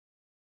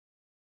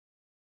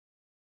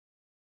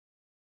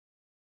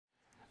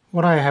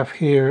What I have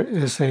here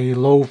is a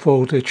low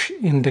voltage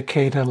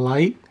indicator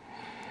light.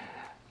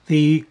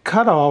 The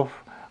cutoff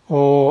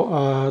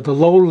or the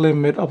low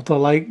limit of the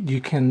light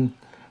you can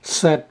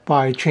set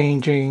by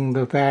changing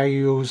the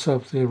values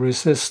of the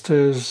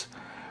resistors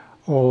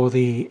or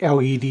the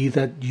LED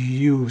that you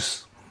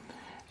use.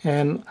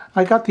 And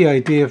I got the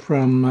idea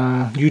from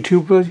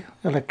YouTuber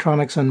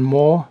Electronics and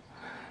More,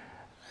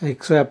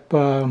 except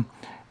the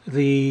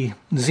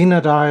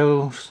zener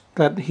diodes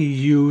that he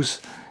used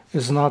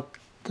is not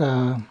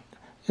the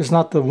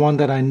one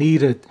that I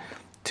needed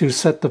to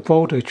set the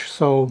voltage.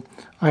 So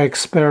I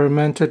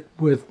experimented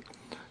with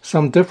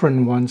some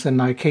different ones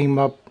and I came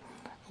up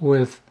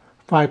with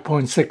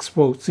 5.6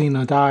 volt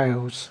zener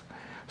diodes.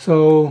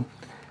 So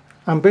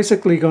I'm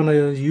basically going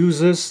to use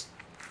this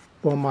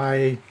for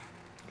my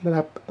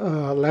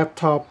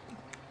laptop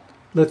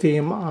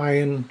lithium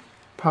ion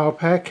power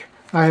pack.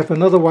 I have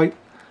another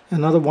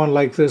one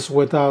like this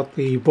without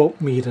the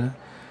voltmeter.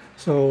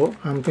 So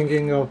I'm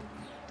thinking of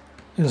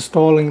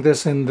installing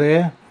this in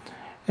there,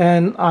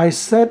 and I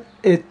set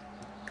it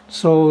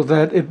so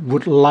that it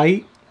would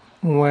light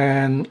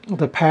when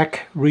the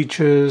pack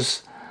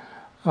reaches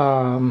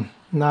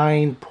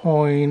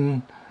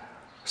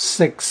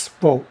 9.6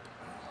 volt.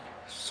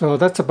 So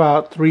that's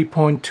about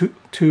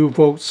 3.2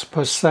 volts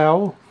per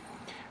cell.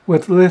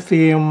 With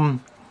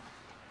lithium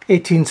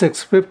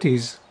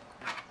 18650s,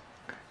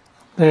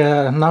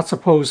 they're not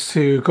supposed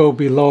to go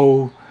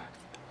below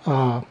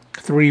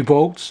 3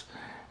 volts,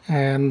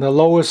 and the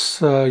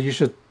lowest you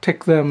should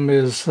take them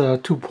is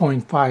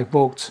 2.5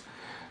 volts.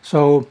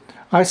 So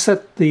I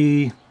set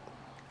the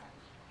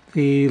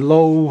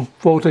low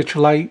voltage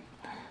light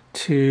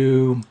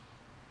to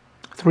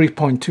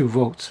 3.2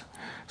 volts.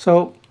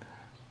 So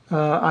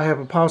I have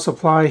a power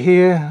supply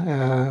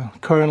here,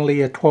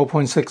 currently at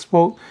 12.6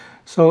 volt.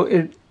 So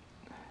it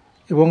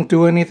won't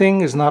do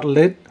anything, it's not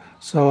lit.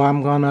 So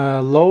I'm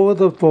gonna lower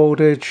the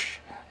voltage,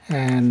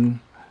 and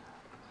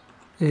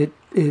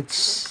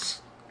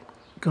it's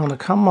gonna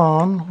come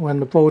on when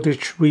the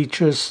voltage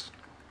reaches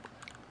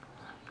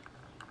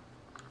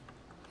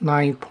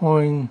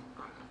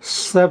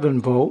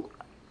 9.7 volt.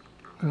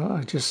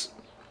 I just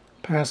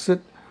passed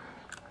it.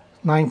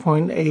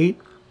 9.8,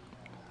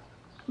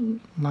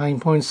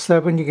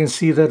 9.7, you can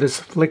see that it's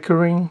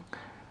flickering,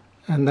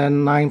 and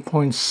then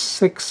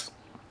 9.6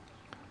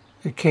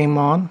 it came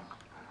on.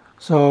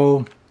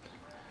 So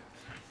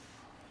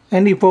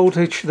any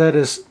voltage that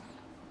is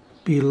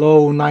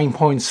below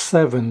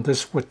 9.7,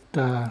 this would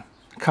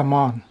come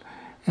on.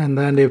 And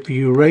then if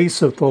you raise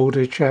the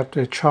voltage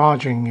after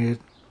charging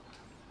it,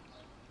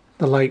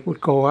 the light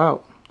would go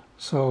out.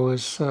 So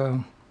it's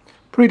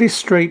pretty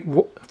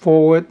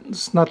straightforward.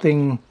 It's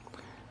nothing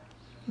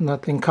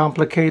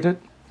complicated.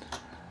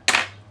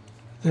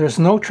 There's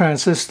no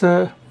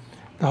transistor.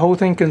 The whole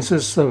thing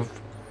consists of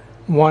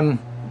one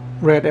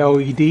red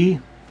LED,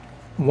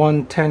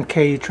 one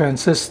 10K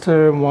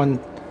transistor, one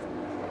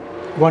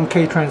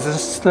 1K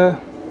transistor,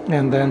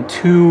 and then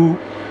two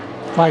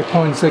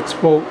 5.6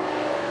 volt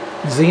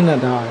zener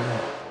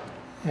diode.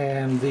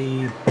 And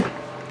the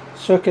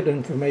circuit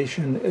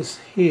information is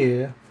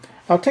here.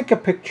 I'll take a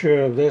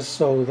picture of this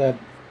so that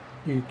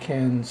you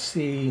can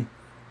see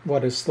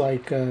what it's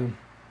like, and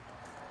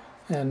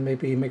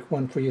maybe make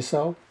one for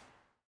yourself.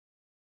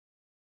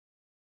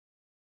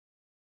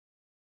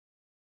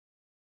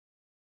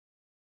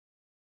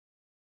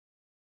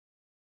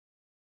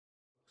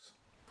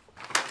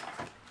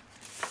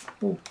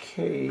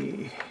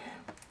 Okay,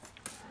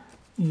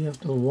 you have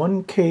the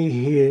 1K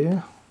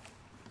here.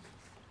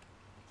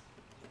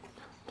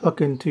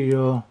 Plug into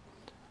your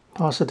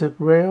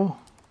positive rail.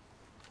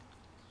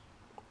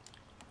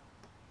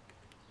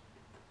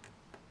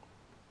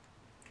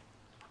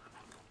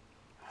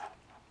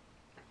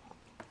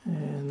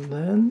 And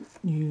then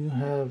you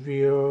have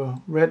your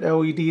red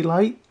LED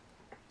light.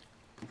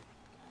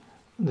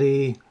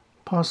 The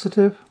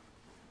positive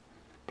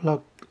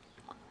plugged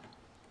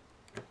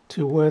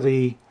to where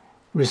the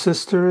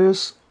resistor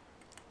is.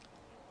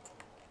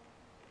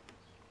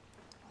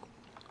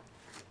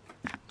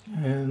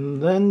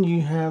 And then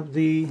you have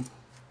the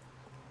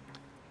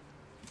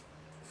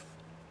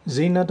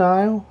zener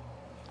diode.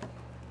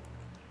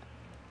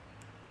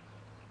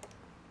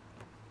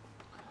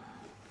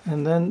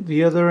 And then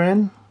the other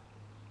end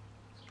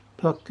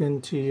plugged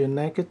into your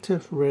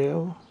negative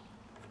rail.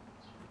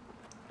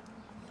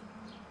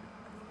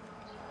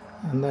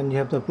 And then you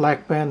have the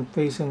black band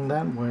facing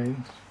that way.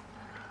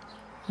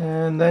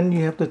 And then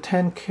you have the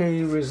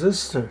 10K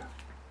resistor.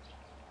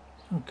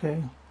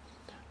 Okay,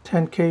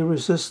 10K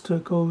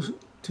resistor goes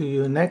to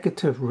your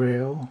negative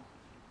rail.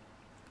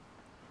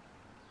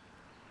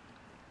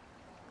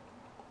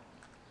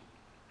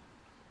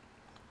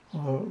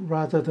 Or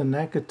rather the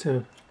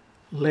negative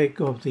leg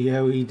of the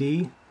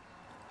LED,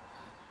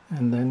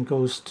 and then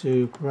goes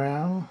to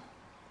ground.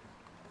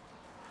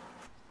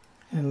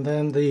 And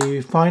then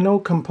the final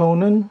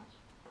component,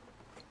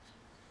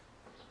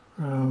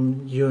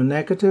 your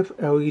negative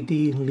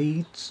LED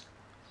leads,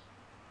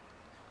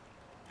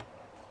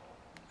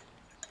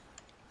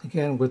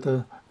 again with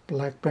the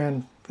black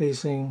band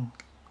facing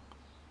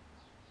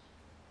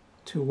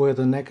to where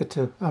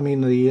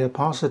the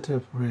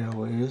positive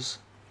rail is.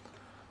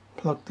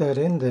 Plug that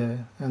in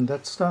there, and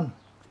that's done.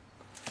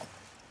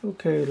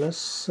 Okay,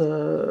 let's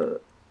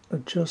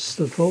adjust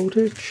the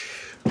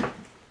voltage.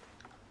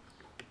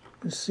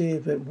 Let's see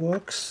if it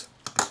works.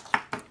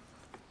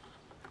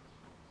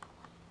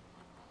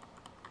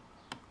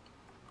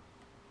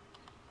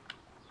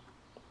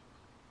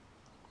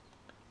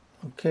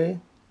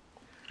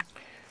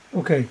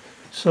 Okay,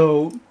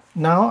 so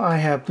now I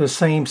have the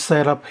same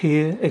setup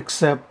here,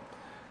 except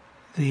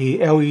the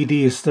LED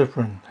is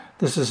different.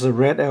 This is a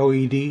red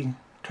LED,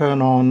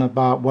 turn on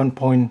about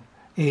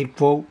 1.8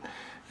 volt,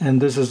 and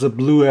this is a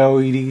blue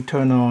LED,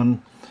 turn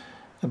on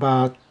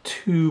about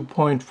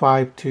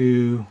 2.5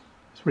 to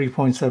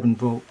 3.7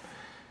 volt.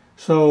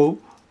 So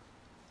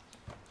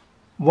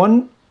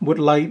one would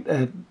light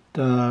at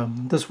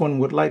this one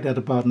would light at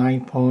about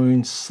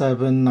 9.7,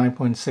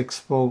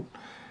 9.6 volt.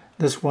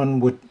 This one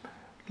would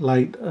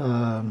light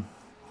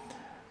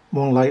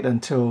won't light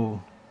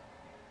until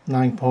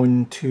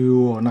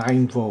 9.2 or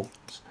 9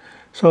 volts.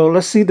 So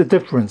let's see the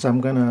difference. I'm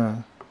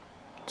gonna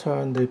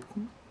turn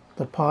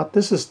the part.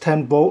 This is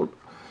 10 volt.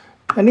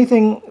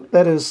 Anything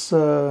that is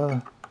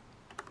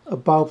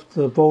above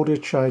the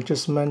voltage I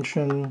just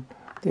mentioned,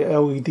 the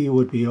LED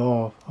would be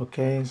off.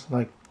 Okay, it's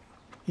like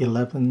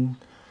 11,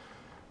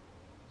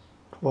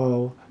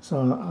 12. So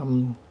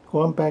I'm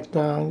going back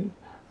down.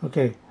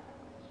 Okay,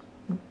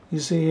 you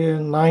see here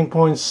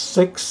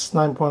 9.6,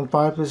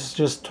 9.5 is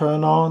just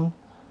turn on,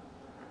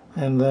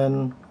 and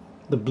then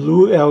the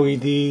blue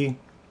LED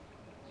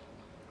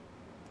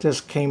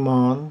just came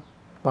on,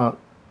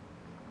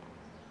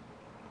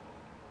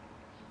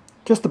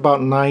 just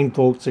about 9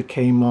 volts it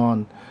came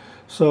on.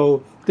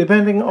 So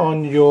depending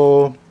on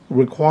your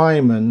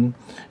requirement,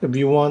 if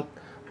you want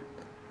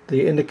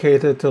the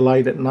indicator to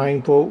light at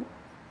 9 volt,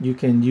 you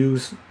can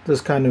use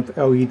this kind of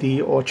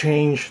LED or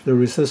change the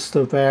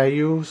resistor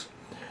values.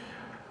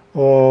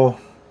 Or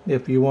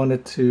if you want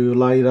it to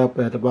light up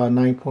at about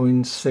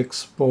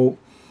 9.6 volt,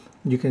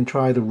 you can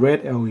try the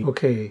red LED.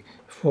 Okay,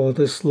 for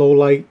this low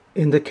light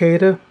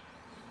indicator,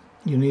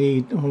 you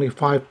need only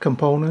 5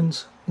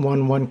 components: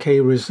 one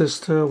 1K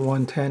resistor,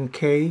 one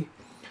 10K,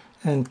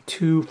 and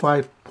two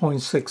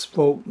 5.6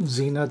 volt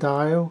zener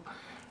diode,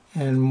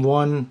 and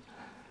one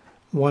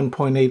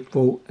 1.8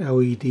 volt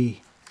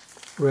LED,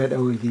 red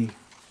LED.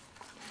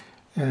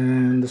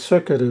 And the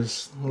circuit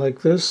is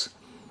like this.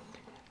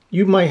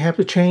 You might have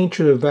to change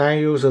the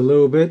values a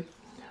little bit.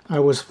 I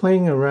was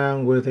playing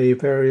around with a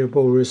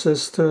variable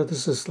resistor.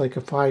 This is like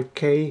a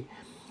 5K,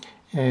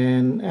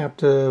 and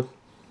after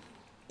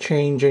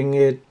changing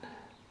it,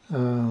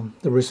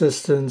 the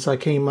resistance, I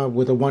came up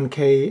with a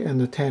 1K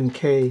and a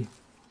 10K.